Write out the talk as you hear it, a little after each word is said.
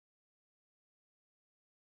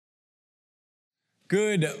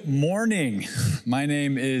Good morning. My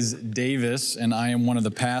name is Davis, and I am one of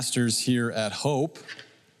the pastors here at Hope.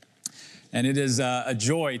 And it is a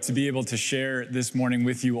joy to be able to share this morning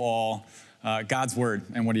with you all God's Word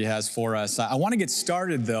and what He has for us. I want to get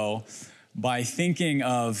started, though, by thinking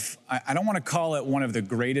of, I don't want to call it one of the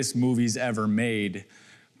greatest movies ever made,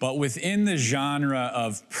 but within the genre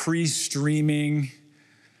of pre-streaming,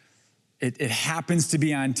 it happens to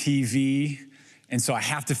be on TV. And so I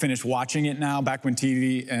have to finish watching it now, back when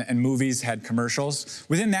TV and movies had commercials.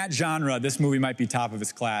 Within that genre, this movie might be top of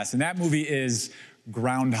its class. And that movie is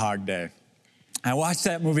Groundhog Day. I watched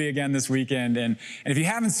that movie again this weekend. And if you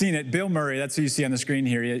haven't seen it, Bill Murray, that's who you see on the screen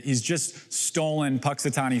here. He's just stolen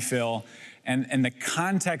Punxsutawney Phil. And the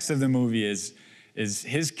context of the movie is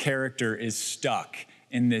his character is stuck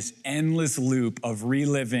in this endless loop of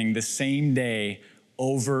reliving the same day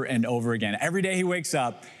over and over again. Every day he wakes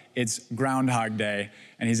up, it's Groundhog Day,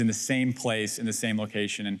 and he's in the same place, in the same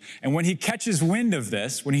location. And when he catches wind of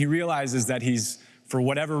this, when he realizes that he's, for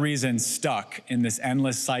whatever reason, stuck in this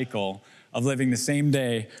endless cycle of living the same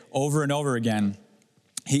day over and over again,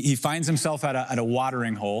 he finds himself at a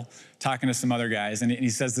watering hole, talking to some other guys, and he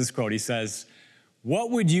says this quote. He says,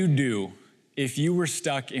 "What would you do if you were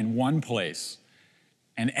stuck in one place,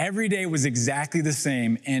 and every day was exactly the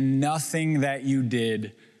same, and nothing that you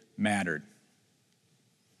did mattered?"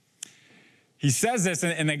 He says this,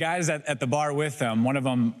 and the guys at the bar with him, one of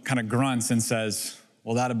them kind of grunts and says,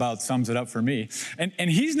 "Well, that about sums it up for me."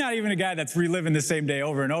 And he's not even a guy that's reliving the same day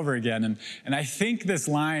over and over again. And I think this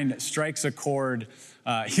line strikes a chord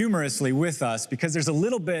humorously with us because there's a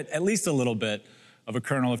little bit, at least a little bit, of a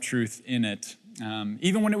kernel of truth in it.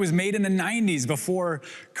 Even when it was made in the 90s, before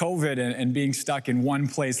COVID and being stuck in one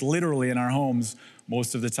place, literally in our homes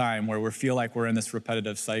most of the time, where we feel like we're in this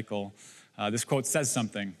repetitive cycle. This quote says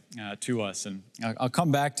something to us, and I'll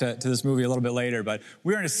come back to this movie a little bit later, but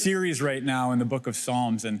we're in a series right now in the book of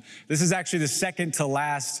Psalms, and this is actually the second to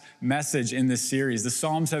last message in this series. The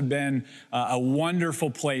Psalms have been a wonderful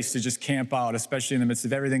place to just camp out, especially in the midst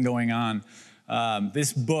of everything going on.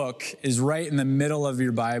 This book is right in the middle of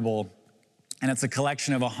your Bible, and it's a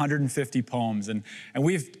collection of 150 poems, and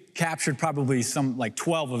we've captured probably some like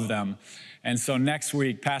 12 of them. And so next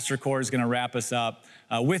week, Pastor Core is going to wrap us up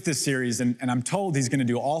with this series, and I'm told he's going to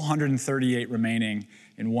do all 138 remaining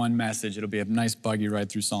in one message. It'll be a nice buggy ride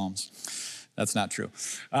through Psalms. That's not true.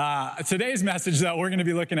 Today's message, though, we're going to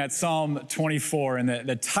be looking at Psalm 24, and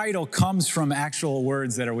the title comes from actual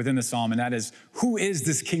words that are within the Psalm, and that is, "Who is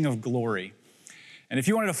this King of Glory?" And if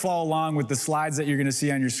you wanted to follow along with the slides that you're going to see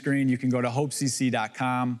on your screen, you can go to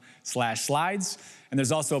hopecc.com/slides. And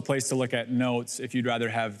there's also a place to look at notes if you'd rather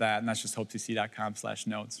have that, and that's just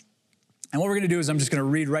hopecc.com/notes. And what we're going to do is I'm just going to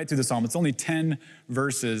read right through the Psalm. It's only 10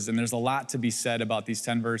 verses, and there's a lot to be said about these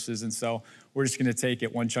 10 verses, and so we're just going to take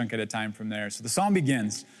it one chunk at a time from there. So the Psalm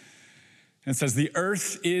begins, and it says, "The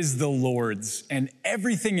earth is the Lord's, and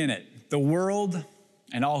everything in it, the world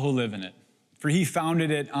and all who live in it. For He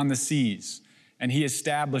founded it on the seas, and He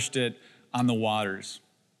established it on the waters.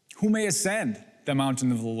 Who may ascend the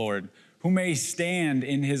mountain of the Lord? Who may stand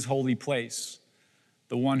in His holy place?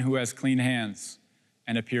 The one who has clean hands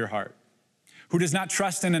and a pure heart, who does not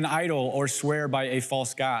trust in an idol or swear by a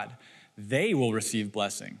false god. They will receive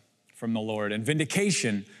blessing from the Lord and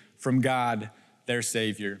vindication from God, their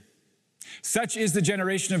Savior. Such is the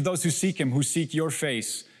generation of those who seek Him, who seek your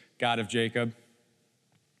face, God of Jacob.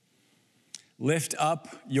 Lift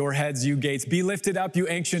up your heads, you gates. Be lifted up, you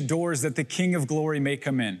ancient doors, that the King of glory may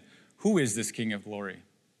come in." Who is this King of glory?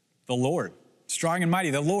 The Lord, strong and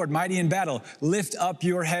mighty, the Lord, mighty in battle. Lift up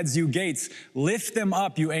your heads, you gates. Lift them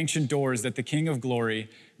up, you ancient doors, that the King of glory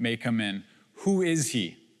may come in. Who is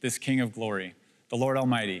He, this King of glory? The Lord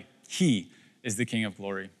Almighty. He is the King of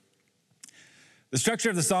glory. The structure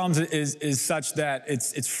of the Psalms is such that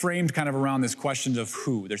it's framed kind of around this question of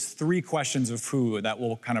who. There's 3 questions of who that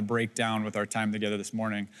we'll kind of break down with our time together this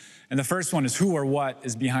morning. And the first one is who or what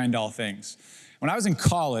is behind all things. When I was in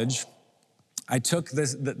college, I took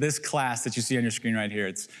this class that you see on your screen right here.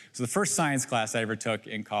 It's the first science class I ever took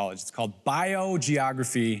in college. It's called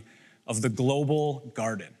Biogeography of the Global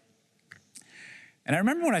Garden. And I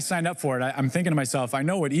remember when I signed up for it, I'm thinking to myself, I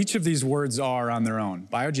know what each of these words are on their own.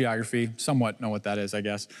 Biogeography, somewhat know what that is, I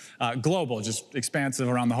guess. Global, just expansive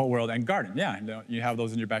around the whole world. And garden, yeah, you have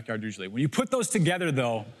those in your backyard usually. When you put those together,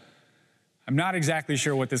 though, I'm not exactly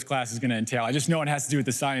sure what this class is going to entail. I just know it has to do with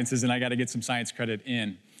the sciences, and I got to get some science credit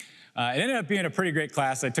in. It ended up being a pretty great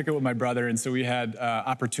class. I took it with my brother, and so we had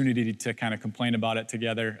opportunity to kind of complain about it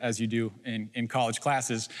together, as you do in college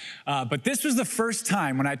classes. But this was the first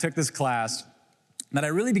time when I took this class that I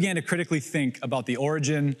really began to critically think about the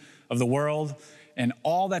origin of the world and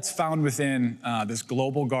all that's found within this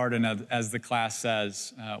global garden, as the class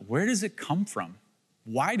says, where does it come from?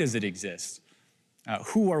 Why does it exist?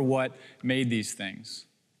 Who or what made these things?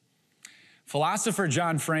 Philosopher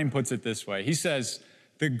John Frame puts it this way. He says,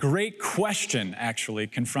 the great question actually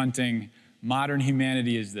confronting modern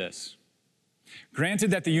humanity is this.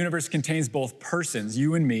 Granted that the universe contains both persons,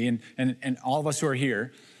 you and me, and all of us who are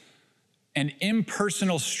here, and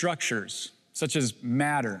impersonal structures such as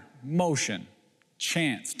matter, motion,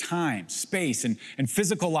 chance, time, space, and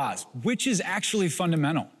physical laws, which is actually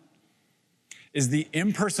fundamental? Is the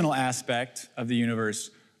impersonal aspect of the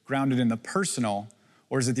universe grounded in the personal,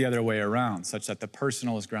 or is it the other way around, such that the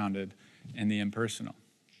personal is grounded in the impersonal?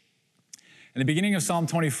 And the beginning of Psalm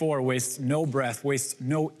 24 wastes no breath, wastes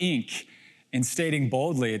no ink in stating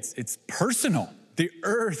boldly, it's personal. The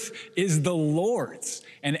earth is the Lord's,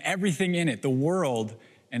 and everything in it, the world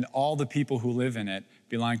and all the people who live in it,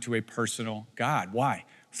 belong to a personal God. Why?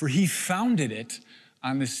 For he founded it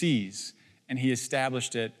on the seas, and he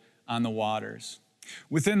established it on the waters.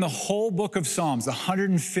 Within the whole book of Psalms, the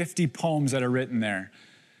 150 poems that are written there,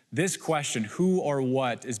 this question, who or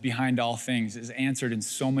what is behind all things, is answered in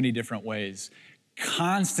so many different ways,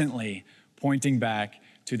 constantly pointing back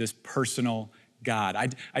to this personal God.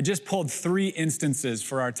 I just pulled 3 instances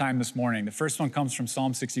for our time this morning. The first one comes from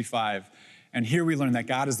Psalm 65. And here we learn that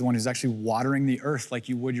God is the one who's actually watering the earth like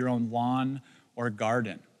you would your own lawn or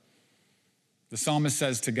garden. The psalmist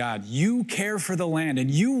says to God, you care for the land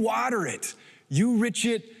and you water it. You enrich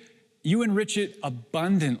it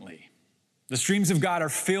abundantly. The streams of God are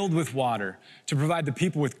filled with water to provide the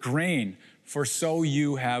people with grain, for so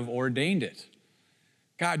you have ordained it.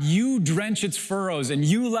 God, you drench its furrows and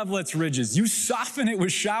you level its ridges. You soften it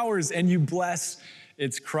with showers and you bless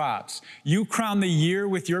its crops. You crown the year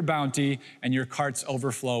with your bounty and your carts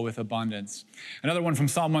overflow with abundance. Another one from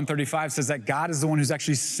Psalm 135 says that God is the one who's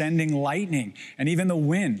actually sending lightning and even the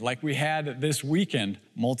wind, like we had this weekend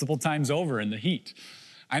multiple times over in the heat.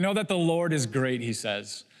 I know that the Lord is great, he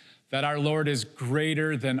says, that our Lord is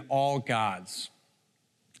greater than all gods.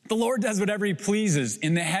 The Lord does whatever he pleases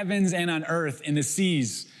in the heavens and on earth, in the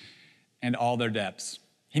seas and all their depths.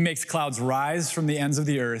 He makes clouds rise from the ends of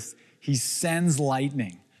the earth. He sends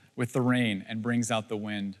lightning with the rain and brings out the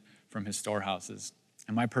wind from his storehouses.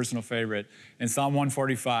 And my personal favorite, in Psalm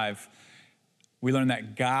 145, we learn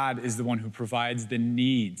that God is the one who provides the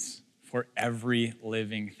needs for every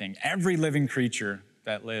living thing, every living creature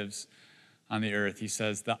that lives on the earth. He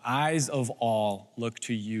says, the eyes of all look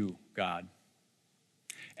to you, God.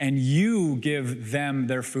 And you give them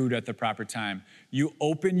their food at the proper time. You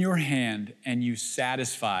open your hand and you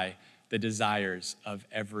satisfy the desires of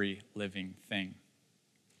every living thing.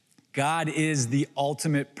 God is the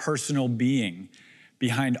ultimate personal being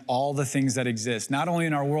behind all the things that exist, not only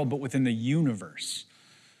in our world, but within the universe.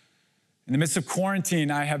 In the midst of quarantine,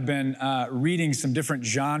 I have been reading some different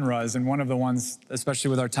genres, and one of the ones, especially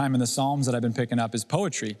with our time in the Psalms that I've been picking up, is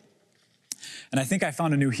poetry. And I think I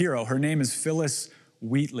found a new hero. Her name is Phyllis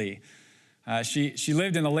Wheatley. She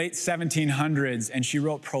lived in the late 1700s, and she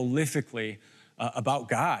wrote prolifically about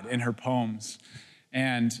God in her poems.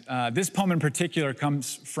 And this poem in particular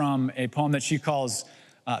comes from a poem that she calls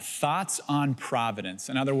Thoughts on Providence.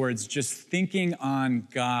 In other words, just thinking on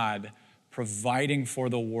God providing for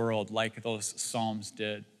the world like those Psalms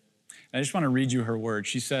did. And I just want to read you her words.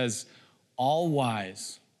 She says, all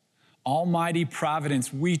wise, almighty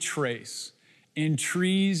providence we trace in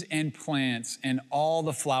trees and plants and all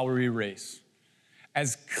the flowery race.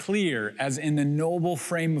 As clear as in the noble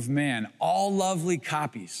frame of man, all lovely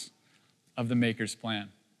copies of the Maker's plan.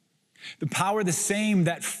 The power the same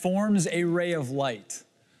that forms a ray of light,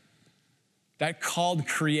 that called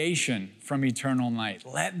creation from eternal night.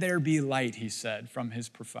 Let there be light, he said, from his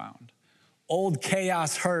profound. Old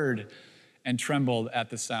chaos heard and trembled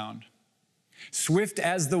at the sound. Swift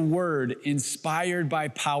as the word, inspired by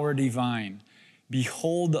power divine,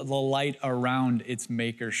 behold the light around its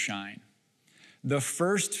maker shine. The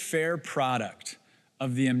first fair product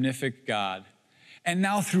of the omnific God, and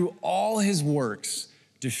now through all his works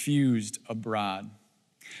diffused abroad.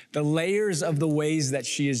 The layers of the ways that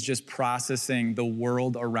she is just processing the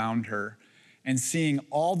world around her and seeing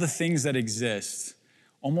all the things that exist,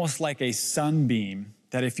 almost like a sunbeam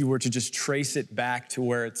that if you were to just trace it back to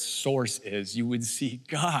where its source is, you would see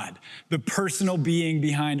God, the personal being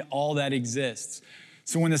behind all that exists.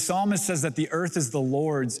 So when the psalmist says that the earth is the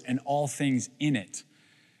Lord's and all things in it,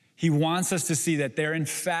 he wants us to see that there in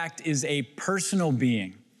fact is a personal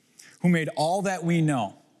being who made all that we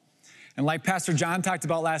know. And like Pastor John talked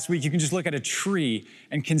about last week, you can just look at a tree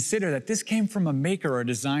and consider that this came from a maker or a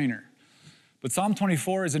designer. But Psalm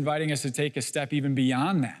 24 is inviting us to take a step even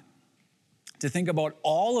beyond that, to think about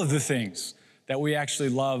all of the things that we actually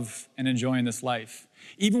love and enjoy in this life,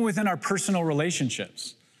 even within our personal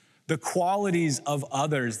relationships, the qualities of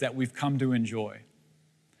others that we've come to enjoy.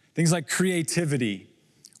 Things like creativity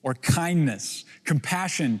or kindness,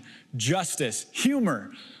 compassion, justice,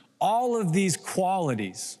 humor. All of these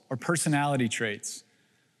qualities or personality traits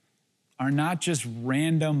are not just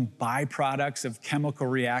random byproducts of chemical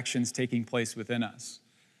reactions taking place within us,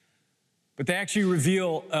 but they actually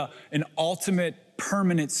reveal an ultimate,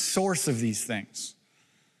 permanent source of these things.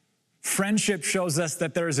 Friendship shows us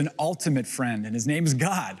that there is an ultimate friend, and his name is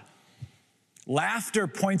God. Laughter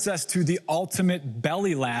points us to the ultimate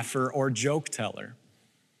belly laugher or joke teller.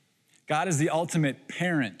 God is the ultimate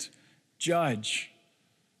parent, judge,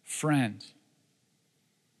 friend.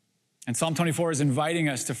 And Psalm 24 is inviting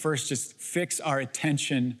us to first just fix our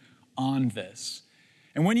attention on this.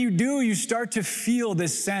 And when you do, you start to feel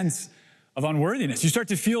this sense of unworthiness. You start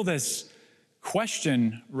to feel this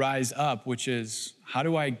question rise up, which is, how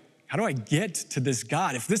do I get to this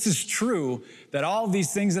God? If this is true, that all of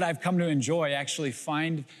these things that I've come to enjoy actually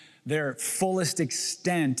find their fullest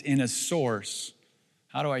extent in a source,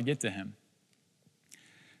 how do I get to him?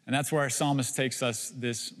 And that's where our psalmist takes us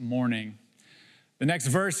this morning. The next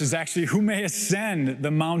verse is actually, who may ascend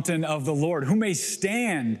the mountain of the Lord? Who may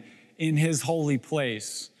stand in his holy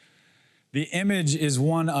place? The image is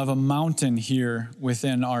one of a mountain here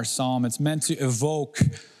within our psalm. It's meant to evoke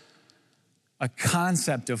a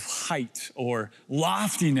concept of height or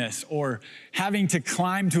loftiness or having to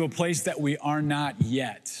climb to a place that we are not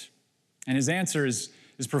yet. And his answer is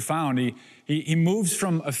profound. He moves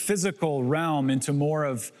from a physical realm into more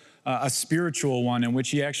of a spiritual one, in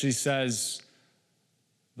which he actually says,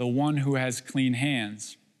 the one who has clean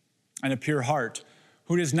hands and a pure heart,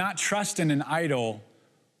 who does not trust in an idol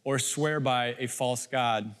or swear by a false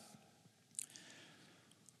god.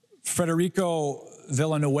 Federico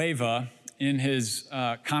Villanueva, in his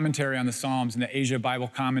commentary on the Psalms in the Asia Bible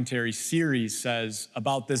Commentary series, says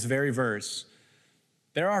about this very verse,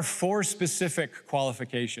 there are 4 specific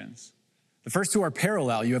qualifications. The first 2 are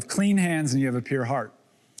parallel. You have clean hands and you have a pure heart.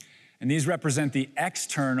 And these represent the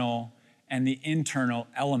external and the internal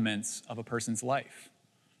elements of a person's life.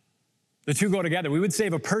 The 2 go together. We would say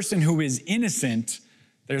of a person who is innocent,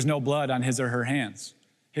 there's no blood on his or her hands.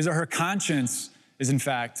 His or her conscience is in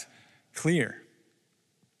fact clear.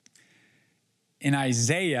 In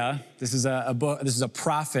Isaiah, this is a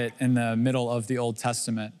prophet in the middle of the Old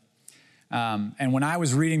Testament. And when I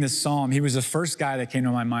was reading this psalm, he was the first guy that came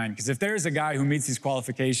to my mind. Because if there's a guy who meets these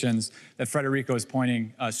qualifications that Federico is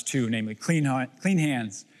pointing us to, namely clean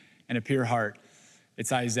hands and a pure heart,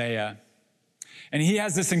 it's Isaiah. And he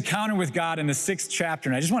has this encounter with God in the 6th chapter.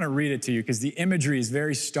 And I just want to read it to you because the imagery is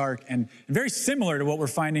very stark and very similar to what we're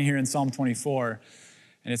finding here in Psalm 24.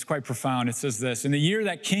 And it's quite profound. It says this, in the year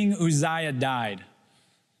that King Uzziah died,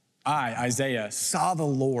 I, Isaiah, saw the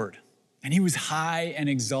Lord, and he was high and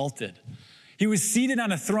exalted. He was seated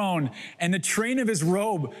on a throne, and the train of his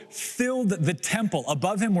robe filled the temple.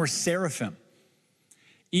 Above him were seraphim,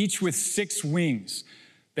 each with 6 wings.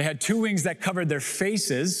 They had 2 wings that covered their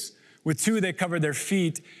faces, with 2 they covered their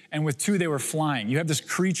feet, and with 2 they were flying. You have this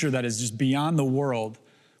creature that is just beyond the world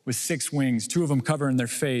with 6 wings, 2 of them covering their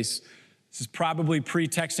face. This is probably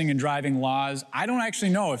pre-texting and driving laws. I don't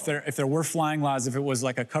actually know if there were flying laws, if it was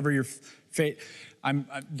like a cover your face.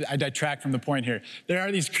 I detract from the point here. There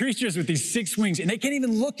are these creatures with these 6 wings, and they can't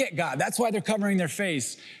even look at God. That's why they're covering their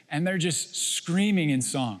face, and they're just screaming in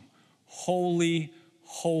song, holy,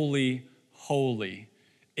 holy, holy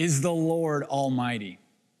is the Lord Almighty.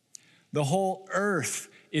 The whole earth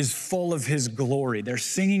is full of his glory. They're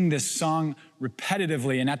singing this song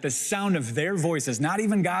repetitively, and at the sound of their voices, not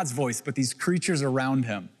even God's voice, but these creatures around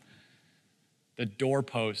him, the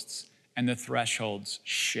doorposts and the thresholds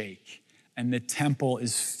shake, and the temple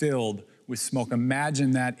is filled with smoke.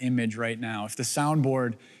 Imagine that image right now. If the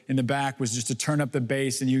soundboard in the back was just to turn up the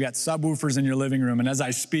bass and you got subwoofers in your living room, and as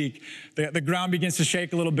I speak, the ground begins to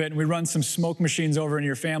shake a little bit, and we run some smoke machines over in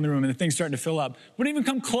your family room, and the thing's starting to fill up, wouldn't even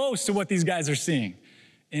come close to what these guys are seeing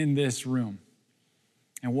in this room.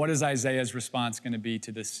 And what is Isaiah's response going to be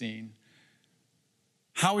to this scene?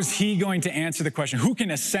 How is he going to answer the question, who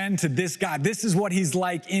can ascend to this God? This is what he's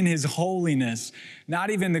like in his holiness.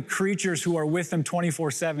 Not even the creatures who are with him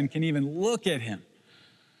 24/7 can even look at him.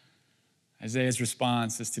 Isaiah's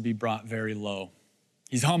response is to be brought very low.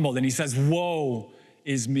 He's humbled and he says, woe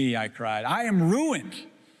is me, I cried. I am ruined,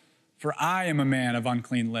 for I am a man of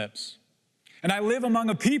unclean lips. And I live among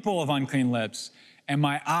a people of unclean lips, and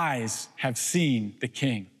my eyes have seen the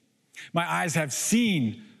King. My eyes have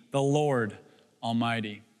seen the Lord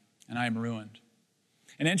Almighty, and I am ruined.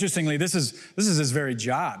 And interestingly, this is his very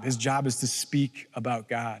job. His job is to speak about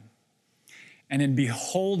God. And in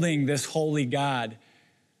beholding this holy God,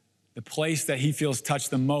 the place that he feels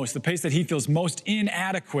touched the most, the place that he feels most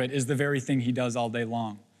inadequate is the very thing he does all day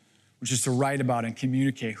long, which is to write about and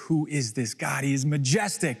communicate, who is this God? He is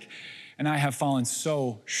majestic. And I have fallen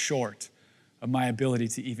so short of my ability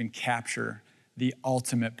to even capture the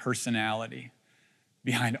ultimate personality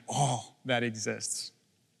behind all that exists.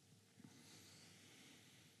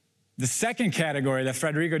 The second category that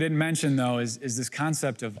Federico didn't mention, though, is this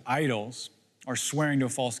concept of idols or swearing to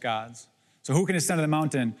false gods. So who can ascend to the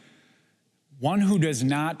mountain? One who does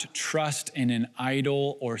not trust in an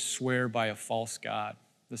idol or swear by a false god,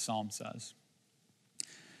 the psalm says.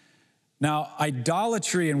 Now,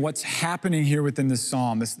 idolatry and what's happening here within this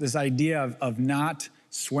psalm, this idea of not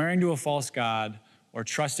swearing to a false god or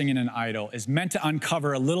trusting in an idol, is meant to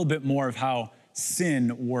uncover a little bit more of how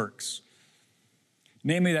sin works.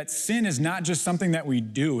 Namely, that sin is not just something that we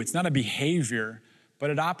do. It's not a behavior, but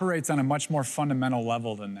it operates on a much more fundamental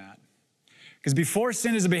level than that. Because before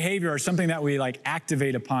sin is a behavior or something that we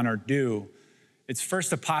activate upon or do, it's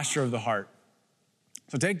first a posture of the heart.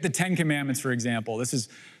 So take the 10 Commandments, for example. This is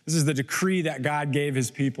the decree that God gave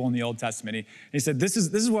his people in the Old Testament. He said, this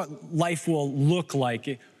is what life will look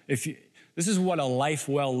like. This is what a life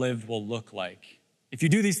well lived will look like if you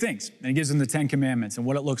do these things. And he gives them the 10 Commandments and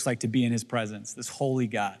what it looks like to be in his presence, this holy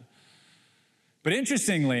God. But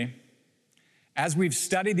interestingly, as we've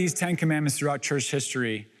studied these 10 Commandments throughout church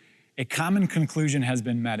history, a common conclusion has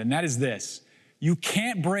been met, and that is this: you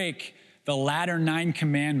can't break the latter 9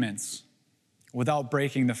 commandments without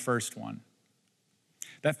breaking the first one.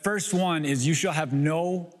 That first one is, you shall have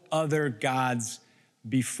no other gods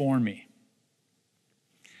before me.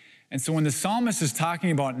 And so when the psalmist is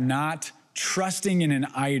talking about not trusting in an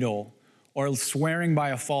idol or swearing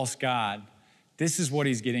by a false god, this is what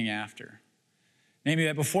he's getting after. Namely,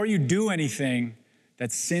 that before you do anything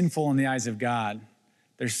that's sinful in the eyes of God,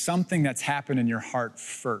 there's something that's happened in your heart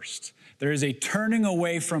first. There is a turning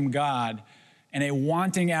away from God and a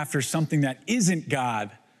wanting after something that isn't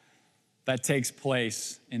God that takes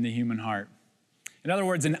place in the human heart. In other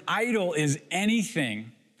words, an idol is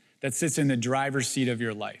anything that sits in the driver's seat of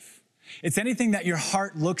your life. It's anything that your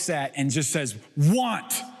heart looks at and just says,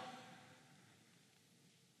 want.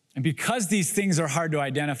 And because these things are hard to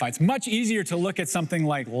identify, it's much easier to look at something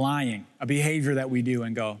like lying, a behavior that we do,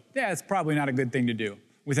 and go, yeah, it's probably not a good thing to do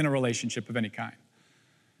within a relationship of any kind.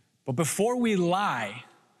 But before we lie,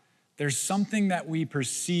 there's something that we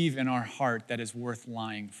perceive in our heart that is worth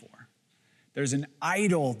lying for. There's an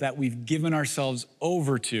idol that we've given ourselves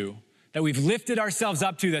over to, that we've lifted ourselves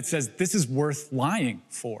up to, that says this is worth lying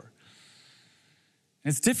for.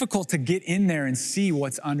 And it's difficult to get in there and see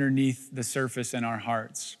what's underneath the surface in our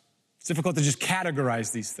hearts. It's difficult to just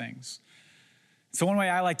categorize these things. So one way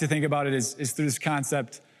I like to think about it is through this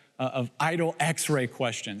concept of idol X-ray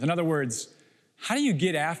questions. In other words, how do you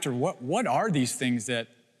get after what are these things that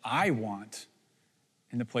I want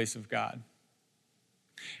in the place of God?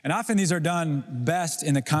 And often these are done best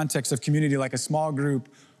in the context of community, like a small group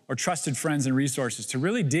or trusted friends and resources, to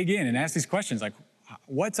really dig in and ask these questions, like,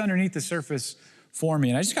 what's underneath the surface for me?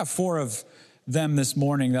 And I just got 4 of them this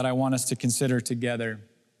morning that I want us to consider together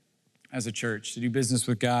as a church, to do business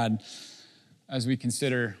with God as we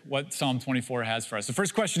consider what Psalm 24 has for us. The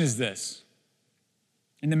first question is this: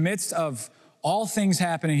 in the midst of all things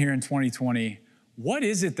happening here in 2020, what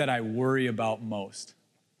is it that I worry about most?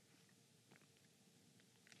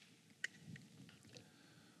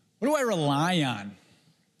 What do I rely on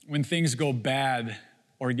when things go bad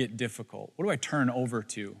or get difficult? What do I turn over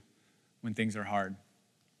to when things are hard?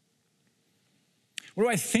 What do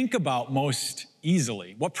I think about most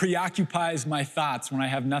easily? What preoccupies my thoughts when I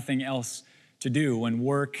have nothing else to do, when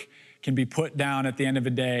work can be put down at the end of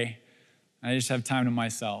a day and I just have time to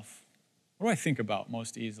myself? What do I think about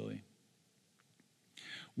most easily?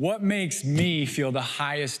 What makes me feel the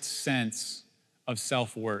highest sense of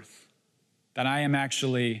self-worth? That I am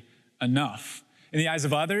actually enough in the eyes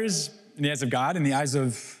of others, in the eyes of God, in the eyes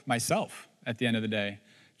of myself at the end of the day,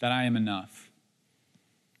 that I am enough.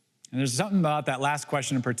 And there's something about that last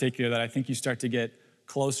question in particular that I think you start to get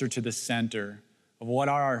closer to the center of what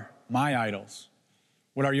are my idols?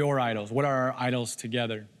 What are your idols? What are our idols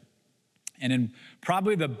together? And in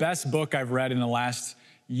probably the best book I've read in the last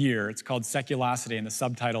year, it's called Seculosity, and the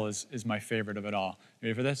subtitle is my favorite of it all. You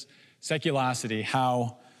ready for this? Seculosity,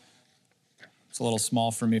 how, it's a little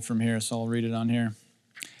small for me from here, so I'll read it on here.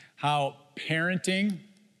 How parenting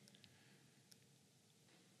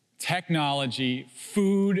technology,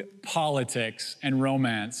 food, politics, and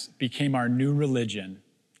romance became our new religion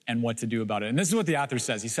and what to do about it. And this is what the author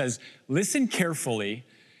says. He says, listen carefully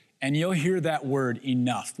and you'll hear that word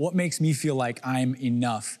enough. What makes me feel like I'm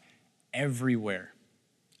enough everywhere?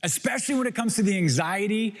 Especially when it comes to the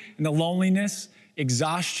anxiety and the loneliness,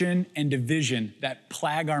 exhaustion, and division that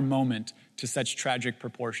plague our moment to such tragic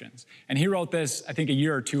proportions. And he wrote this, I think, a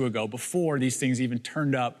year or two ago, before these things even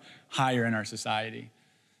turned up higher in our society.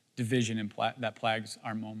 Division that plagues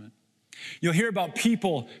our moment. You'll hear about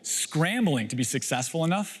people scrambling to be successful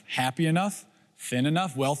enough, happy enough, thin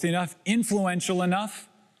enough, wealthy enough, influential enough,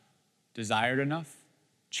 desired enough,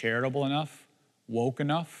 charitable enough, woke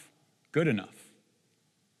enough, good enough.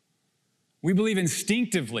 We believe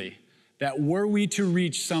instinctively that were we to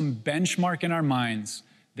reach some benchmark in our minds,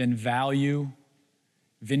 then value,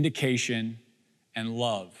 vindication, and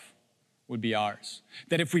love would be ours.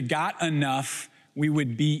 That if we got enough, we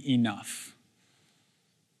would be enough.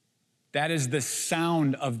 That is the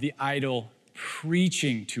sound of the idol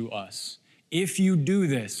preaching to us. If you do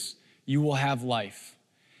this, you will have life.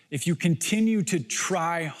 If you continue to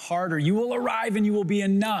try harder, you will arrive and you will be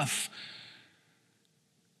enough.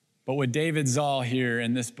 But what David Zahl here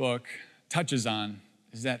in this book touches on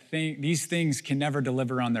is that these things can never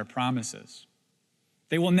deliver on their promises.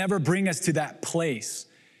 They will never bring us to that place.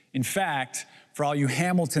 In fact, for all you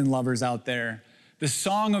Hamilton lovers out there, the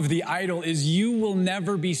song of the idol is, you will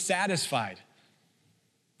never be satisfied.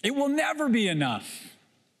 It will never be enough.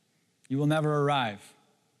 You will never arrive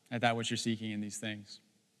at that which you're seeking in these things.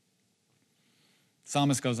 The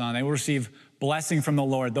psalmist goes on, they will receive blessing from the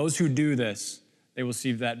Lord. Those who do this, they will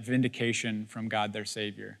receive that vindication from God, their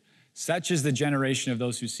Savior. Such is the generation of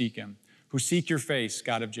those who seek him, who seek your face,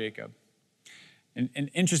 God of Jacob.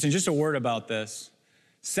 And interesting, just a word about this.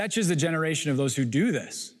 Such is the generation of those who do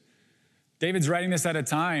this. David's writing this at a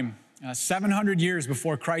time, 700 years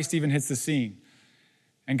before Christ even hits the scene.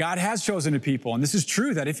 And God has chosen a people. And this is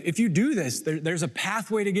true, that if you do this, there's a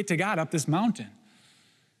pathway to get to God up this mountain.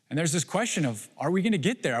 And there's this question of, are we going to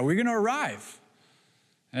get there? Are we going to arrive?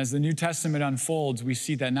 And as the New Testament unfolds, we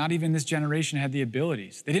see that not even this generation had the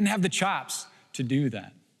abilities. They didn't have the chops to do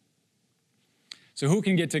that. So who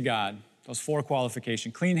can get to God? Those four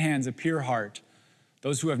qualifications: clean hands, a pure heart,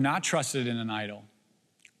 those who have not trusted in an idol,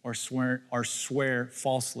 or swear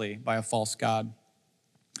falsely by a false god.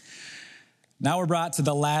 Now we're brought to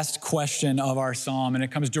the last question of our psalm, and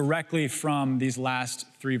it comes directly from these last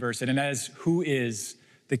three verses, and that is, who is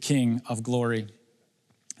the King of glory?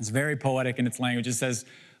 It's very poetic in its language. It says,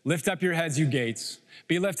 lift up your heads, you gates.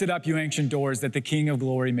 Be lifted up, you ancient doors, that the King of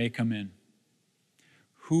glory may come in.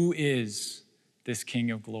 Who is this King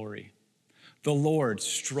of glory? The Lord,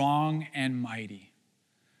 strong and mighty.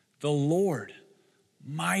 The Lord,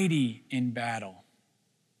 mighty in battle.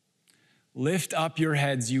 Lift up your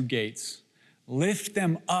heads, you gates. Lift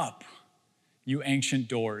them up, you ancient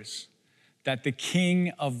doors, that the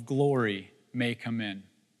King of glory may come in.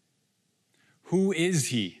 Who is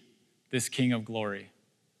he, this King of glory?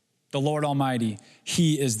 The Lord Almighty,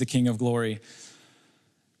 he is the King of glory.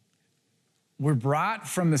 We're brought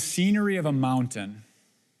from the scenery of a mountain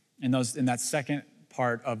in that second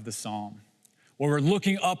part of the psalm, where we're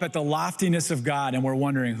looking up at the loftiness of God and we're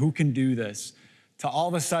wondering who can do this, to all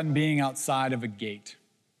of a sudden being outside of a gate.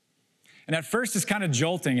 And at first it's kind of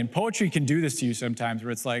jolting, and poetry can do this to you sometimes,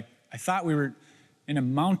 where it's like, I thought we were in a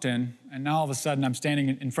mountain and now all of a sudden I'm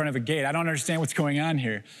standing in front of a gate. I don't understand what's going on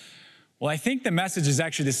here. Well, I think the message is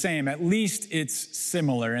actually the same. At least it's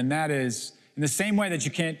similar, and that is, in the same way that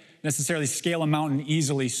you can't necessarily scale a mountain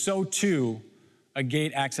easily, so too a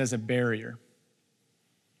gate acts as a barrier.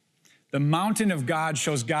 The mountain of God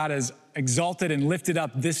shows God as exalted and lifted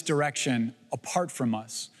up this direction apart from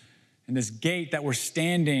us. And this gate that we're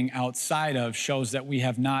standing outside of shows that we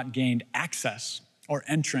have not gained access or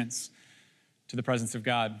entrance to the presence of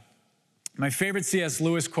God. My favorite C.S.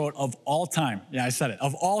 Lewis quote of all time, yeah, I said it,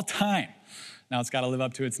 of all time, now it's got to live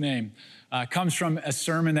up to its name, comes from a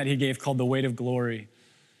sermon that he gave called The Weight of Glory.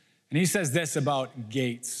 And he says this about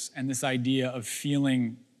gates and this idea of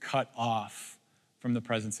feeling cut off from the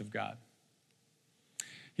presence of God.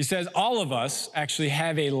 He says, all of us actually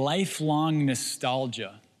have a lifelong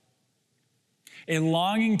nostalgia, a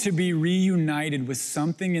longing to be reunited with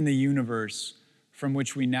something in the universe from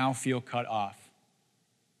which we now feel cut off,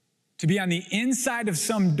 to be on the inside of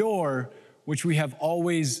some door which we have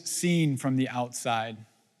always seen from the outside.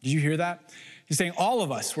 Did you hear that? He's saying all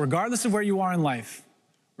of us, regardless of where you are in life,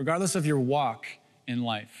 regardless of your walk in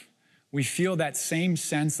life, we feel that same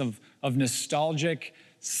sense of nostalgic,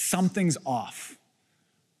 something's off.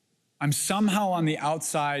 I'm somehow on the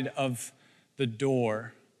outside of the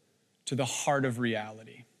door to the heart of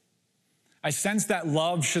reality. I sense that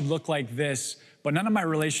love should look like this, but none of my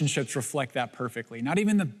relationships reflect that perfectly, not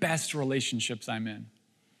even the best relationships I'm in.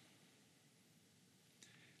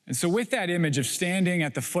 And so with that image of standing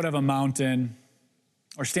at the foot of a mountain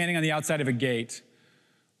or standing on the outside of a gate,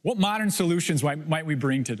 what modern solutions might we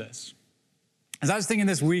bring to this? As I was thinking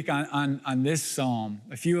this week on this psalm,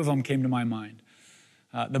 a few of them came to my mind.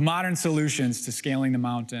 The modern solutions to scaling the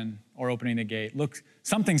mountain or opening the gate look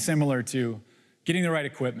something similar to getting the right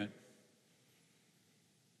equipment.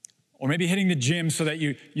 Or maybe hitting the gym so that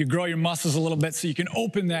you grow your muscles a little bit so you can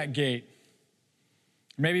open that gate.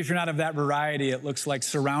 Or maybe if you're not of that variety, it looks like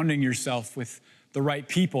surrounding yourself with the right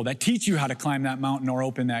people that teach you how to climb that mountain or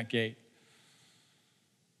open that gate.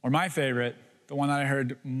 Or my favorite, the one that I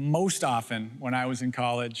heard most often when I was in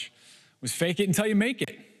college, was fake it until you make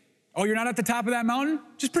it. Oh, you're not at the top of that mountain?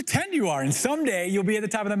 Just pretend you are, and someday you'll be at the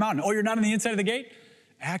top of the mountain. Oh, you're not on the inside of the gate?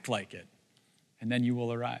 Act like it, and then you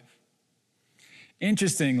will arrive.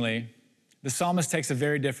 Interestingly, the psalmist takes a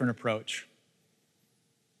very different approach.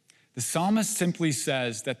 The psalmist simply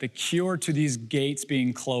says that the cure to these gates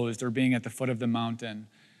being closed or being at the foot of the mountain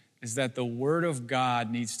is that the word of God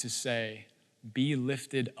needs to say, "Be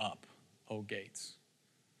lifted up, O gates."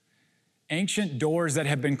 Ancient doors that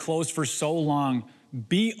have been closed for so long,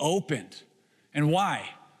 be opened. And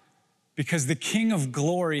why? Because the King of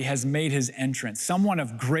Glory has made his entrance. Someone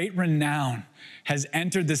of great renown has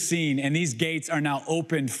entered the scene, and these gates are now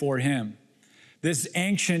opened for him. This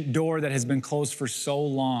ancient door that has been closed for so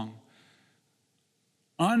long,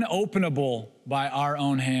 unopenable by our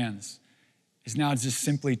own hands, is now just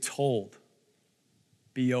simply told,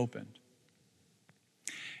 be opened.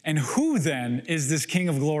 And who then is this King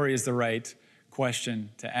of Glory is the right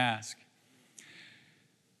question to ask.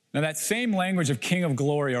 Now that same language of King of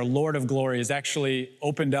Glory or Lord of Glory is actually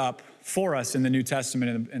opened up for us in the New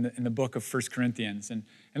Testament in the book of 1 Corinthians. And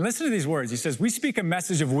listen to these words. He says, "We speak a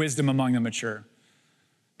message of wisdom among the mature,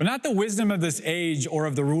 but not the wisdom of this age or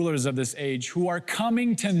of the rulers of this age who are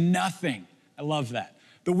coming to nothing." I love that.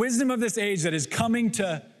 The wisdom of this age that is coming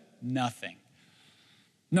to nothing.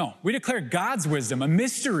 No, we declare God's wisdom, a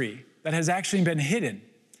mystery that has actually been hidden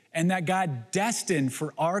and that God destined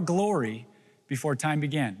for our glory before time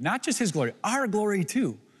began. Not just his glory, our glory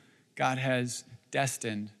too. God has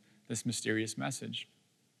destined this mysterious message.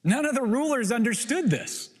 None of the rulers understood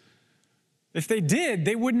this. If they did,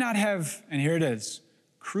 they would not have, and here it is,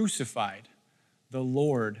 crucified the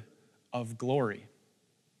Lord of glory.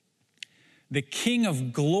 The King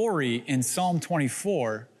of Glory in Psalm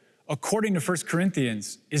 24, according to 1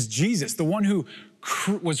 Corinthians, is Jesus, the one who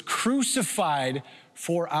was crucified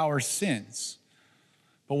for our sins.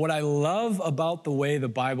 But what I love about the way the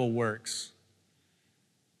Bible works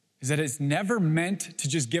is that it's never meant to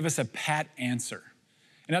just give us a pat answer.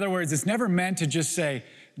 In other words, it's never meant to just say,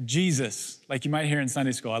 Jesus, like you might hear in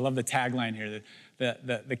Sunday school. I love the tagline here.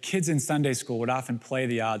 The kids in Sunday school would often play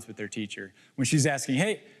the odds with their teacher. When she's asking,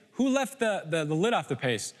 hey, who left the lid off the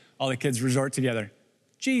paste? All the kids resort together.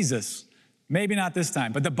 Jesus. Maybe not this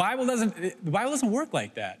time. But the Bible doesn't work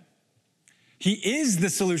like that. He is the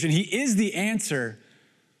solution. He is the answer.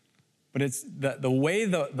 But it's the way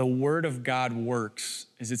the Word of God works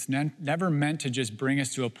is it's never meant to just bring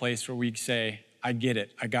us to a place where we say, I get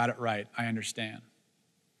it, I got it right, I understand.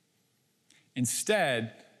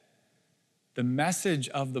 Instead, the message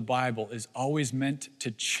of the Bible is always meant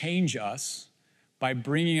to change us by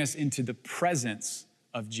bringing us into the presence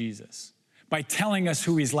of Jesus, by telling us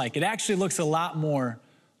who he's like. It actually looks a lot more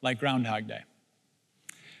like Groundhog Day.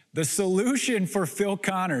 The solution for Phil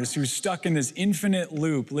Connors, who's stuck in this infinite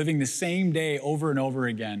loop, living the same day over and over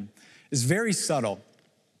again, is very subtle.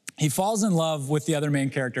 He falls in love with the other main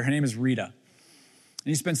character. Her name is Rita. And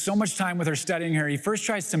he spends so much time with her, studying her. He first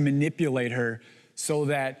tries to manipulate her so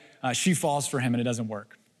that she falls for him, and it doesn't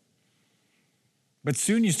work. But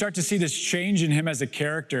soon you start to see this change in him as a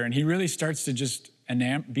character, and he really starts to just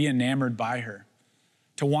be enamored by her,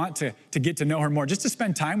 to want to get to know her more, just to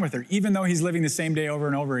spend time with her, even though he's living the same day over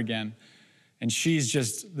and over again. And this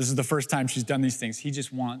is the first time she's done these things. He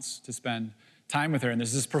just wants to spend time with her. And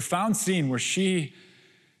there's this profound scene where she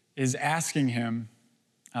is asking him,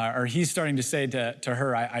 or he's starting to say to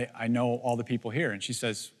her, I know all the people here. And she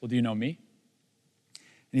says, well, do you know me?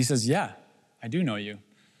 And he says, yeah, I do know you.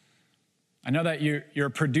 I know that you're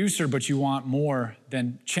a producer, but you want more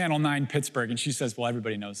than Channel 9 Pittsburgh. And she says, well,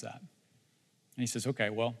 everybody knows that. And he says, okay,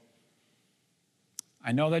 well,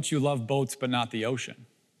 I know that you love boats, but not the ocean.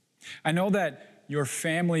 I know that your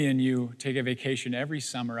family and you take a vacation every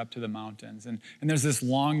summer up to the mountains. And there's this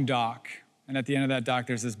long dock. And at the end of that dock,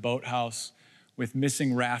 there's this boathouse with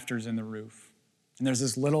missing rafters in the roof. And there's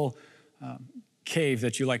this little cave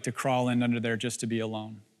that you like to crawl in under there just to be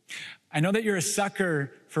alone. I know that you're a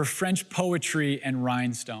sucker for French poetry and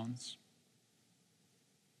rhinestones.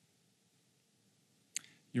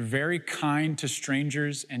 You're very kind to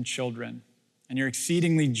strangers and children, and you're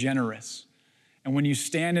exceedingly generous. And when you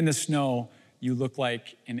stand in the snow, you look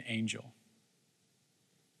like an angel.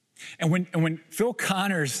 And when Phil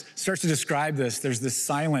Connors starts to describe this, there's this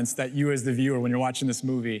silence that you as the viewer, when you're watching this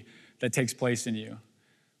movie, that takes place in you,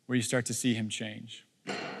 where you start to see him change.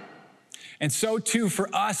 And so too for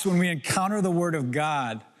us, when we encounter the Word of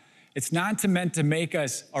God, it's not meant to make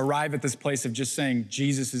us arrive at this place of just saying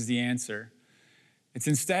Jesus is the answer. It's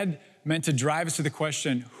instead meant to drive us to the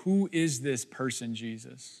question, who is this person,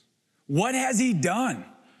 Jesus? What has he done?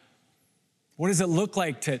 What does it look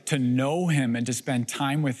like to know him and to spend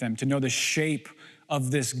time with him, to know the shape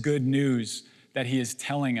of this good news that he is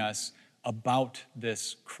telling us about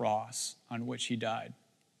this cross on which he died?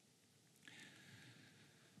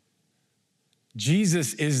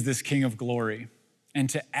 Jesus is this King of glory. And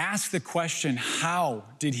to ask the question, how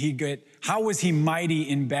was he mighty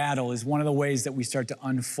in battle, is one of the ways that we start to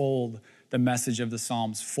unfold the message of the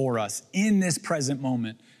Psalms for us in this present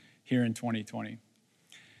moment here in 2020.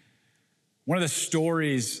 One of the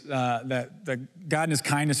stories that God in his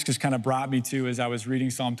kindness just kind of brought me to as I was reading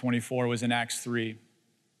Psalm 24 was in Acts 3.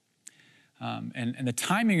 And the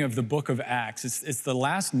timing of the book of Acts, it's the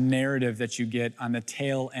last narrative that you get on the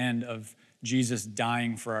tail end of Jesus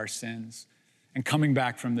dying for our sins and coming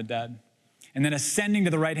back from the dead, and then ascending to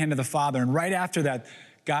the right hand of the Father. And right after that,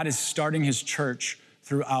 God is starting his church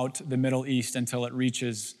throughout the Middle East until it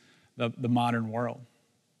reaches the modern world.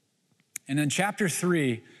 And in chapter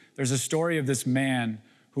 3, there's a story of this man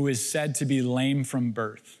who is said to be lame from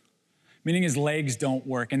birth, meaning his legs don't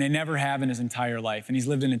work, and they never have in his entire life. And he's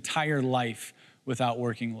lived an entire life without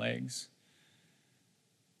working legs.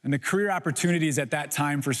 And the career opportunities at that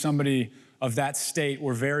time for somebody of that state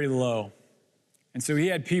were very low. And so he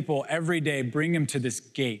had people every day bring him to this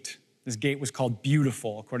gate. This gate was called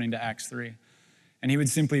Beautiful, according to Acts 3. And he would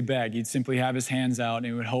simply beg. He'd simply have his hands out, and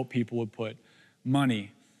he would hope people would put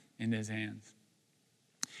money in his hands.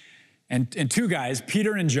 And two guys,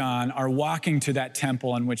 Peter and John, are walking to that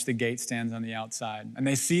temple on which the gate stands on the outside. And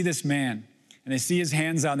they see this man, and they see his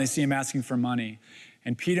hands out, and they see him asking for money.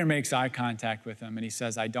 And Peter makes eye contact with him, and he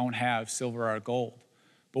says, I don't have silver or gold,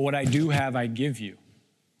 but what I do have, I give you.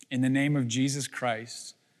 In the name of Jesus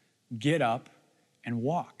Christ, get up and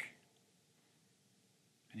walk.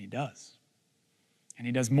 And he does. And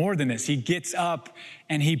he does more than this. He gets up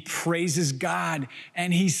and he praises God,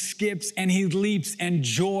 and he skips and he leaps, and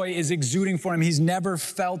joy is exuding for him. He's never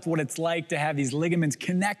felt what it's like to have these ligaments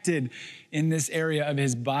connected in this area of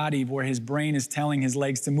his body where his brain is telling his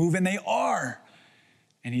legs to move, and they are.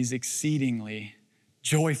 And he's exceedingly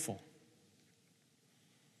joyful.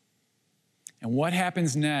 And what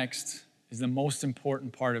happens next is the most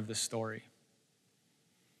important part of the story.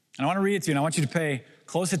 And I want to read it to you, and I want you to pay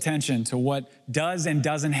close attention to what does and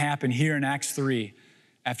doesn't happen here in Acts 3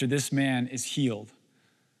 after this man is healed.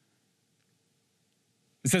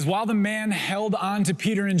 It says, while the man held on to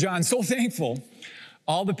Peter and John, so thankful,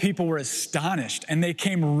 all the people were astonished, and they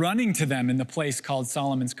came running to them in the place called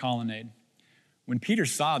Solomon's Colonnade. When Peter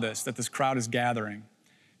saw this, that this crowd is gathering,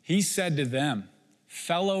 he said to them,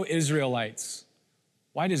 fellow Israelites,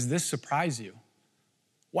 why does this surprise you?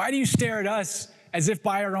 Why do you stare at us as if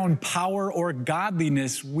by our own power or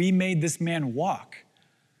godliness we made this man walk?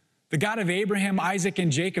 The God of Abraham, Isaac, and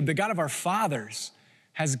Jacob, the God of our fathers,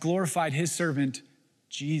 has glorified his servant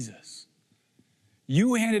Jesus.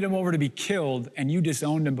 You handed him over to be killed, and you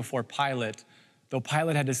disowned him before Pilate, though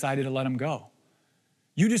Pilate had decided to let him go.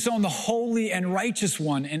 You disowned the holy and righteous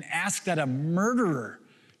one and asked that a murderer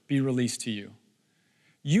be released to you.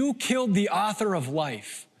 You killed the author of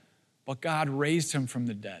life, but God raised him from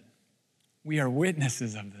the dead. We are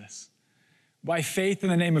witnesses of this. By faith in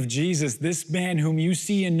the name of Jesus, this man whom you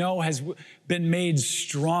see and know has been made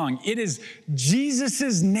strong. It is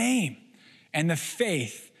Jesus' name and the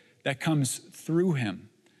faith that comes through him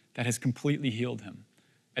that has completely healed him,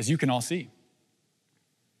 as you can all see.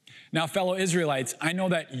 Now, fellow Israelites, I know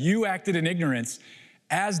that you acted in ignorance,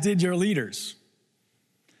 as did your leaders.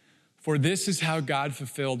 For this is how God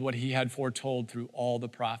fulfilled what he had foretold through all the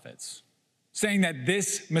prophets, saying that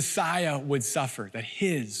this Messiah would suffer, that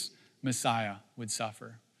his Messiah would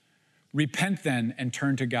suffer. Repent then and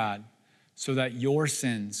turn to God so that your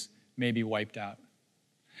sins may be wiped out,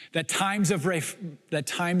 that times of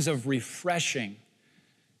refreshing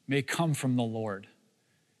may come from the Lord,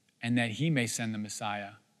 and that he may send the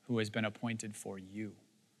Messiah who has been appointed for you,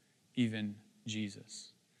 even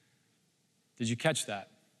Jesus. Did you catch that?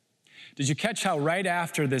 Did you catch how right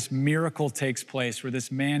after this miracle takes place, where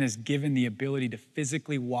this man is given the ability to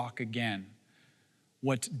physically walk again,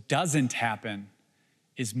 what doesn't happen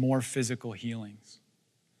is more physical healings?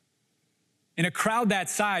 In a crowd that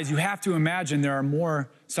size, you have to imagine there are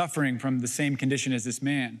more suffering from the same condition as this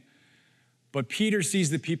man. But Peter sees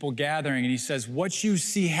the people gathering and he says, what you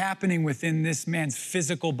see happening within this man's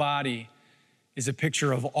physical body is a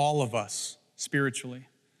picture of all of us spiritually.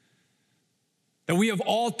 That we have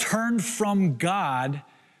all turned from God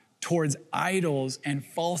towards idols and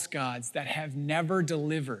false gods that have never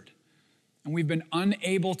delivered. And we've been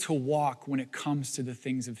unable to walk when it comes to the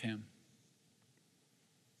things of him.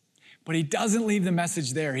 But he doesn't leave the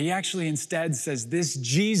message there. He actually instead says, this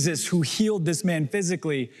Jesus who healed this man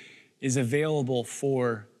physically is available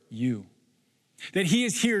for you. That he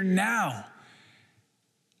is here now.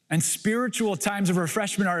 And spiritual times of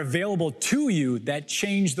refreshment are available to you that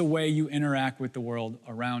change the way you interact with the world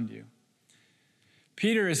around you.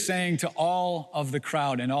 Peter is saying to all of the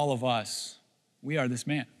crowd and all of us, we are this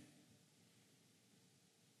man.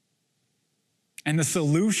 And the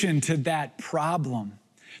solution to that problem,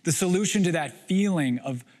 the solution to that feeling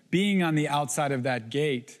of being on the outside of that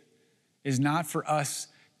gate, is not for us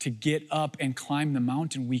to get up and climb the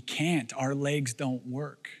mountain. We can't. Our legs don't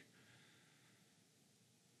work.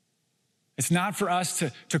 It's not for us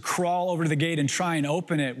to crawl over to the gate and try and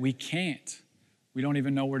open it. We can't. We don't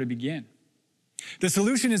even know where to begin. The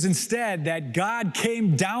solution is instead that God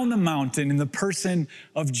came down the mountain in the person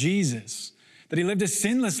of Jesus, that he lived a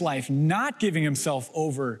sinless life, not giving himself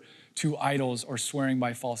over to idols or swearing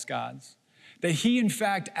by false gods. That he, in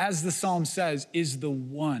fact, as the psalm says, is the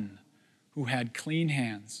one who had clean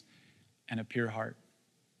hands and a pure heart.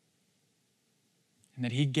 And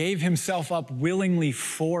that he gave himself up willingly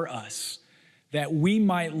for us, that we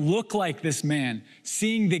might look like this man,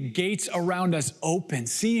 seeing the gates around us open,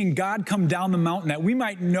 seeing God come down the mountain, that we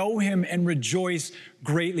might know him and rejoice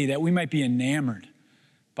greatly, that we might be enamored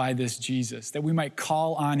by this Jesus, that we might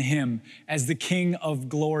call on him as the King of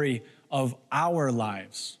glory of our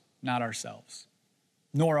lives, not ourselves,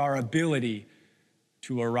 nor our ability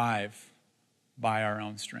to arrive by our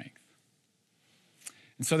own strength.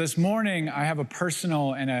 And so this morning, I have a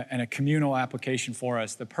personal and a communal application for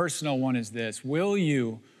us. The personal one is this: will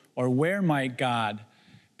you, or where might God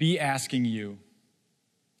be asking you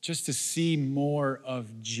just to see more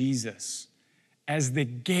of Jesus as the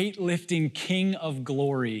gate-lifting King of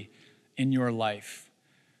glory in your life?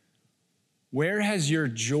 Where has your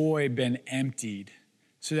joy been emptied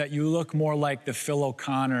so that you look more like the Phil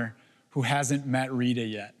O'Connor who hasn't met Rita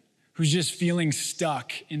yet, who's just feeling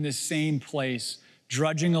stuck in the same place,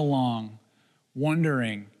 drudging along,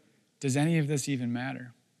 wondering, does any of this even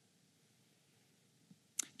matter?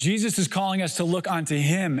 Jesus is calling us to look onto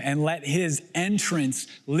him and let his entrance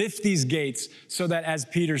lift these gates so that, as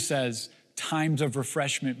Peter says, times of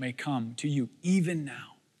refreshment may come to you even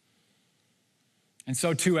now. And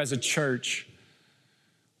so too, as a church,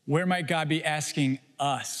 where might God be asking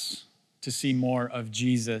us to see more of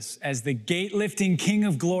Jesus as the gate-lifting King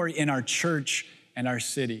of glory in our church and our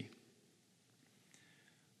city?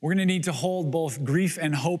 We're going to need to hold both grief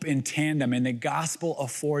and hope in tandem, and the gospel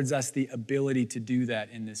affords us the ability to do that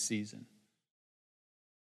in this season.